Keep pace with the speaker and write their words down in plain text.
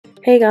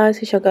Hey guys,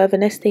 it's your girl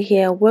Vanessa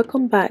here.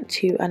 Welcome back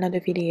to another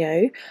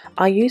video.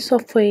 Are you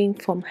suffering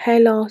from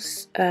hair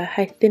loss,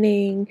 hair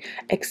thinning,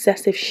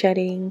 excessive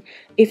shedding?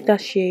 If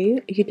that's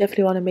you, you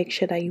definitely want to make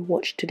sure that you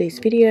watch today's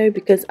video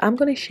because I'm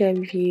going to share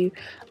with you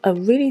a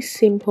really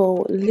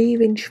simple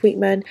leave-in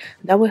treatment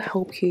that will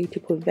help you to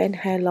prevent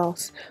hair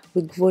loss,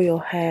 regrow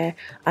your hair,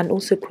 and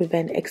also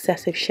prevent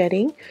excessive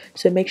shedding.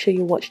 So make sure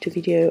you watch the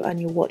video and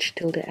you watch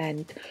till the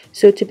end.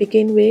 So to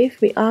begin with,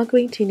 we are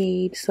going to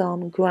need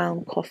some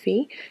ground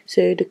coffee.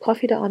 So the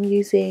coffee that I'm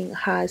using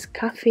has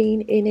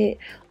caffeine in it.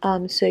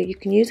 So you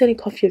can use any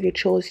coffee of your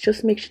choice,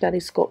 just make sure that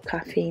it's got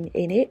caffeine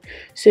in it.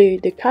 So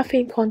the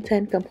caffeine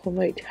content can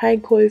promote hair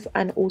growth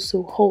and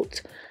also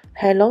halt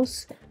hair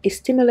loss. It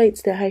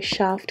stimulates the hair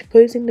shaft,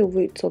 causing the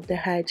roots of the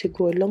hair to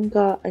grow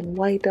longer and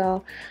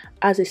wider.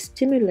 As a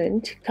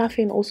stimulant,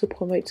 caffeine also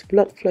promotes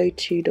blood flow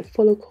to the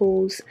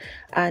follicles,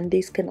 and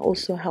this can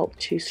also help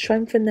to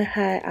strengthen the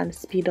hair and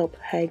speed up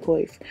hair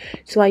growth.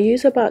 So I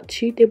use about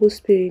 2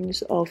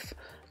 tablespoons of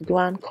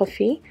ground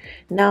coffee.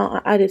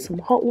 Now I added some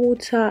hot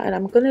water and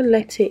I'm going to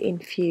let it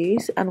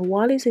infuse, and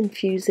while it's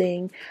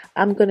infusing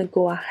I'm going to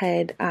go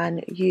ahead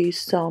and use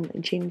some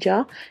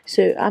ginger.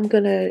 So I'm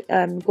going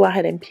to go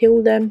ahead and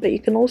peel them, but you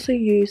can also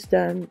use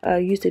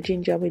the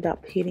ginger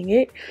without peeling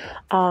it.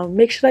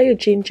 Make sure that your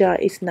ginger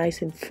is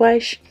nice and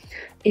fresh.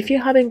 If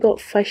you haven't got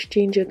fresh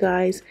ginger,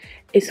 guys,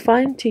 it's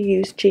fine to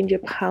use ginger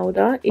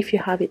powder if you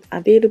have it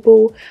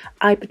available.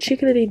 I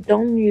particularly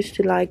don't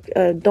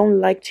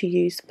like to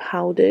use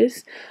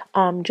powders,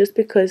 just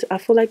because I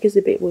feel like it's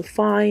a bit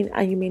refined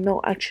and you may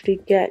not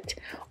actually get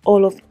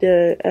all of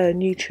the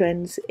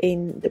nutrients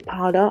in the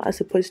powder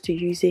as opposed to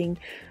using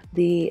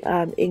the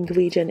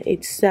ingredient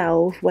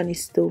itself when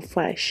it's still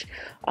fresh.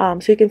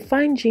 So you can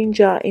find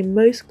ginger in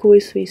most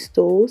grocery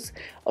stores,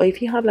 or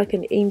if you have like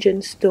an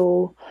Indian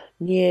store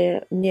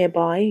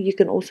nearby, you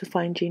can also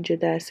find ginger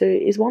there. So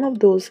it's one of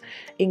those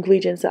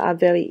ingredients that are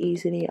very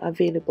easily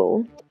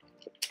available.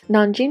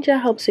 Now, ginger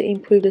helps to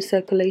improve the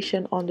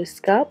circulation on the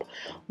scalp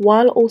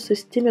while also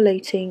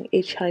stimulating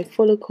hair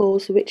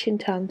follicles, which in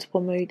turn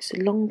promotes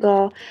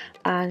longer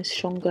and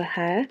stronger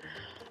hair.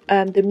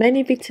 The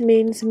many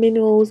vitamins,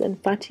 minerals,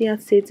 and fatty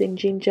acids in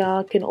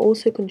ginger can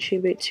also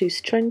contribute to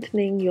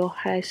strengthening your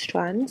hair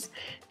strands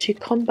to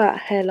combat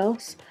hair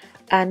loss,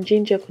 and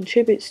ginger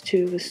contributes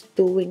to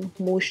restoring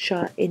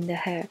moisture in the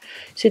hair.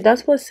 So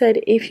that's what said,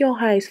 if your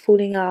hair is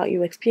falling out,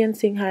 you're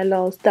experiencing hair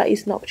loss, that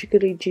is not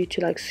particularly due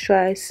to like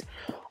stress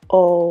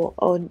or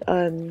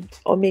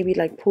maybe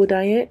like poor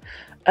diet.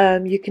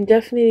 You can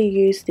definitely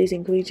use these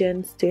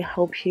ingredients to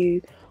help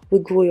you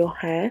regrow your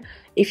hair.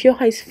 If your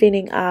hair is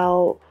thinning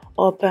out,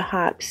 or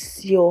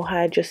perhaps your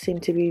hair just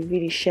seems to be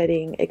really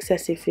shedding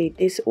excessively,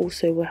 this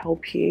also will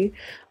help you.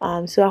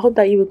 So I hope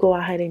that you will go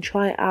ahead and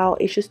try it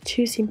out. It's just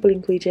 2 simple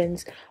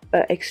ingredients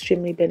but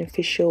extremely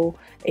beneficial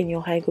in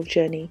your hair growth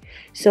journey.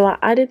 So I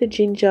added the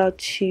ginger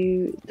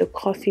to the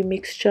coffee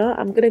mixture.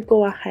 I'm going to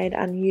go ahead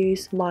and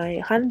use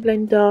my hand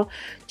blender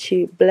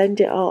to blend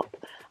it up,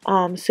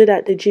 so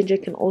that the ginger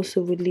can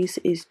also release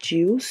its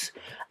juice.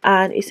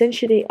 And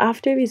essentially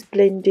after it's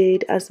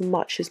blended as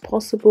much as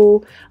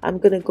possible, I'm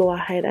going to go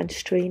ahead and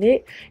strain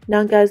it.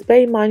 Now guys,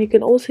 bear in mind you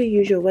can also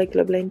use your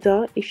regular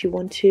blender if you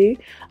want to,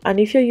 and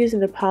if you're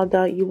using the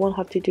powder you won't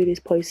have to do this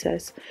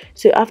process.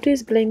 So after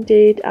it's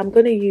blended, I'm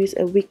going to use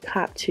a wig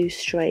cap to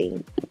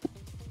strain.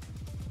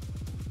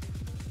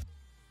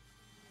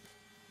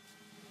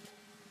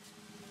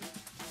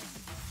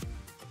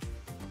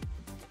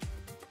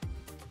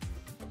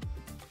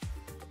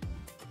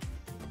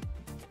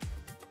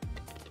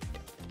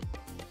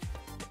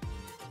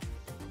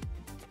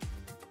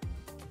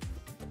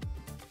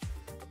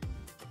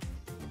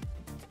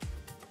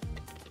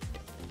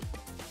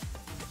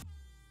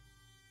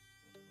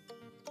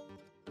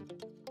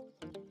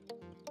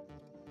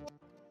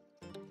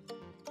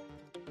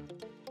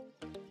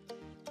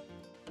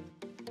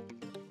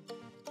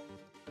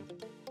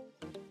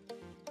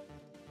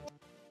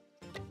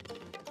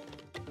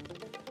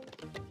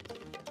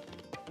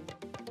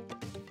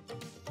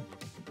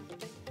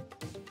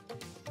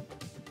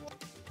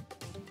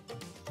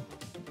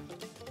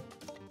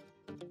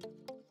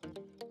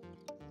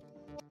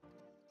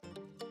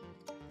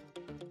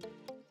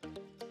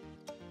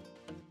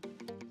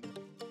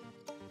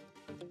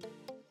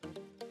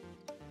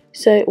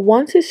 So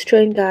once it's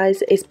strained,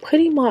 guys, it's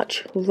pretty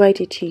much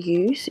ready to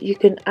use. You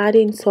can add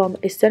in some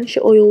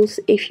essential oils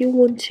if you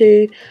want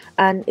to,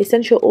 and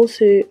essential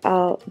also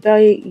are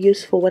very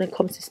useful when it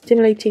comes to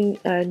stimulating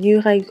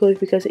new hair growth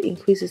because it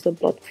increases the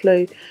blood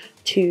flow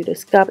to the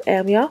scalp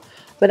area.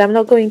 But I'm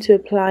not going to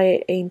apply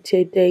it in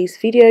today's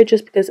video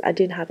just because I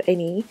didn't have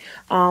any,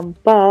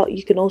 but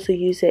you can also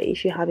use it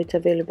if you have it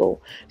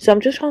available. So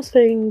I'm just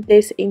transferring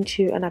this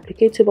into an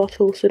applicator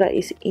bottle so that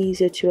it's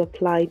easier to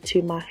apply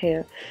to my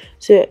hair.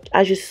 So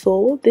as you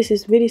saw, this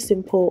is really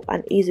simple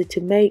and easy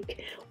to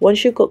make.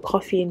 Once you've got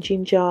coffee and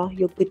ginger,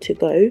 you're good to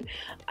go,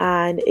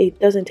 and it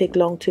doesn't take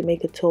long to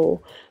make at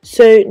all.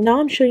 So now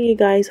I'm showing you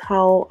guys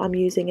how I'm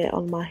using it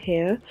on my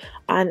hair,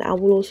 and I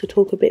will also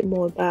talk a bit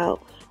more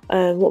about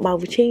what my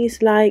routine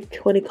is like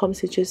when it comes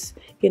to just,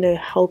 you know,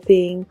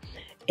 helping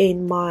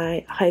in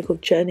my hair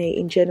growth journey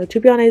in general. To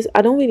be honest,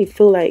 I don't really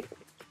feel like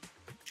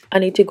I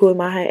need to grow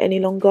my hair any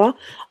longer.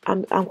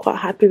 I'm quite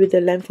happy with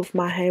the length of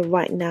my hair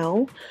right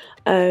now.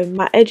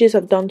 My edges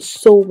have done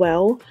so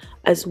well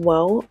as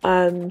well.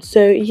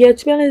 So yeah,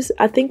 to be honest,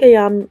 I think I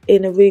am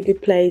in a really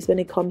good place when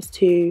it comes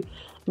to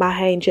my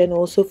hair in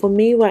general. So for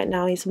me right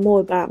now, it's more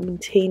about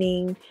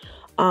maintaining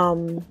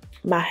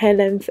my hair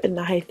length and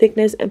my hair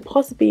thickness, and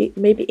possibly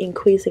maybe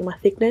increasing my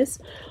thickness.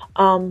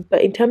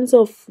 But in terms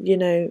of, you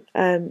know,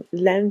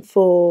 length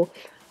or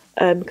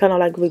kind of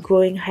like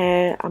regrowing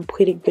hair, I'm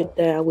pretty good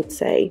there, I would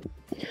say.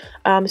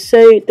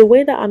 So the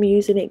way that I'm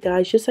using it,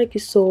 guys, just like you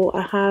saw,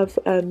 I have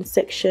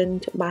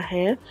sectioned my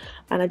hair,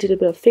 and I did a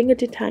bit of finger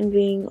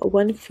detangling. I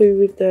went through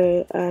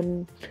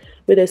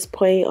with a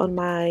spray on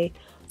my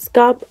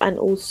scalp and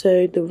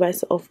also the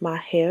rest of my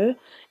hair.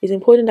 It's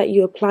important that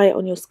you apply it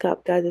on your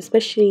scalp, guys,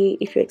 especially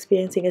if you're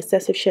experiencing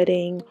excessive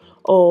shedding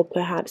or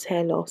perhaps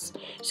hair loss.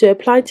 So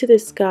apply to the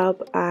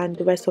scalp and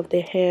the rest of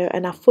the hair,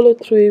 and I followed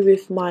through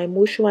with my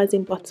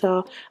moisturizing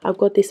butter. I've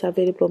got this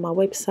available on my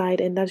website,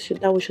 and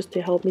that was just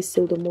to help me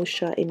seal the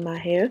moisture in my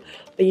hair,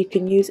 but you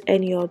can use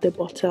any other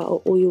butter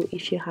or oil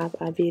if you have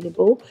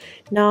available.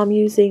 Now I'm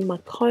using my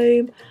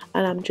comb,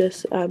 and I'm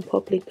just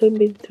properly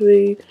combing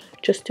through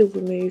just to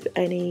remove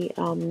any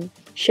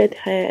shed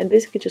hair, and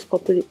basically just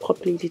properly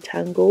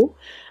detangle.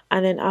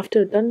 And then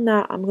after I've done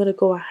that, I'm going to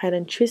go ahead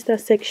and twist that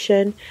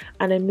section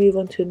and then move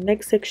on to the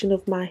next section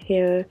of my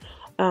hair,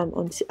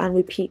 and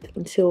repeat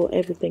until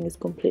everything is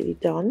completely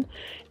done.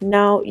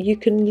 Now you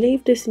can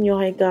leave this in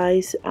your hair,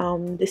 guys.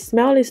 The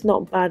smell is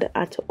not bad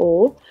at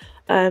all.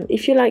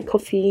 If you like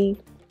coffee,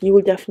 you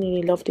will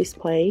definitely love this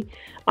spray.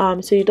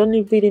 So you don't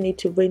really need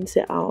to rinse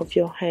it out of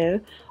your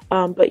hair,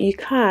 but you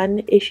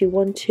can if you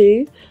want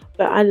to,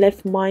 but I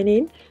left mine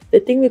in. The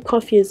thing with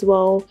coffee as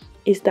well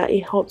is that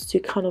it helps to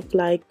kind of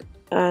like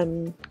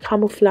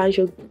camouflage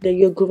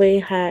your grey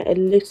hair a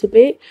little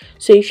bit.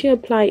 So if you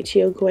apply it to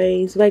your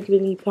greys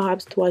regularly,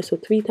 perhaps twice or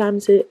 3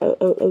 times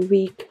a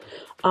week,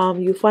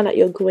 you'll find that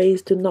your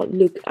greys do not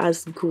look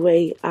as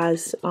grey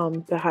as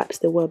perhaps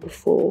they were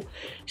before.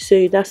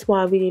 So that's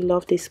why I really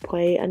love this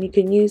spray, and you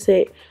can use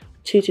it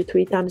 2 to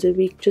 3 times a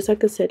week, just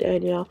like I said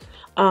earlier,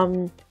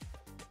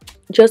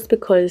 just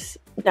because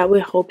that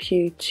will help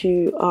you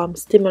to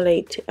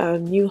stimulate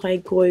new hair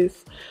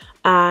growth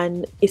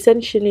and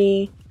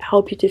essentially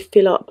help you to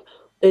fill up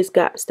those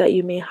gaps that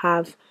you may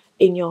have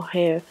in your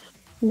hair.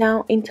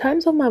 Now, in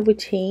terms of my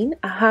routine,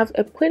 I have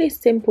a pretty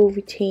simple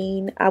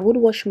routine. I would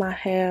wash my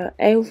hair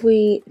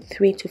every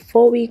 3 to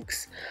 4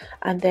 weeks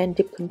and then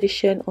deep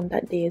condition on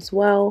that day as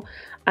well.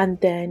 And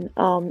then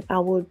I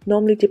would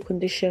normally deep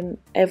condition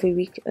every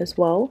week as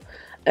well.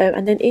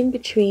 And then in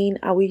between,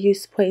 I will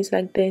use sprays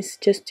like this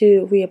just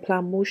to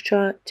reapply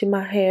moisture to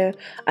my hair,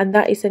 and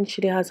that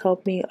essentially has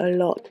helped me a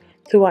lot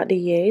throughout the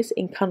years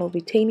in kind of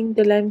retaining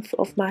the length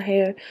of my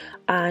hair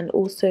and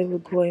also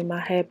regrowing my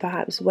hair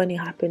perhaps when it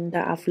happened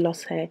that I've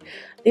lost hair.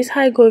 This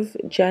hair growth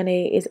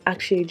journey is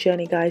actually a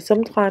journey, guys.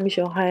 Sometimes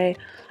your hair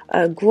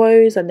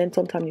grows and then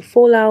sometimes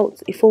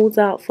it falls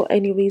out for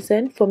any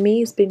reason. For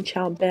me, it's been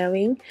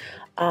childbearing.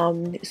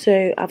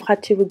 So I've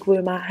had to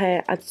regrow my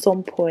hair at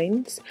some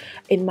points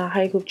in my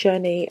hair growth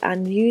journey,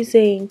 and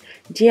using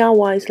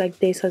DIYs like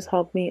this has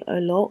helped me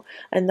a lot,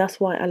 and that's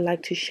why I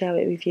like to share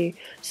it with you.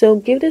 So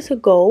give this a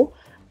go,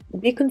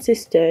 be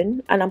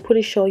consistent, and I'm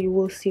pretty sure you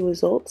will see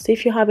results.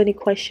 If you have any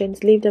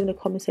questions, leave them in the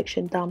comment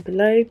section down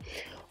below.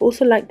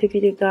 Also, like the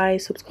video,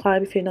 guys,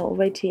 subscribe if you're not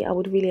already. I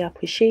would really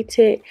appreciate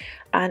it,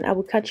 and I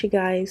will catch you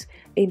guys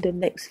in the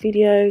next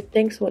video.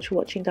 Thanks so much for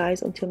watching,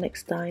 guys. Until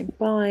next time,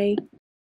 bye.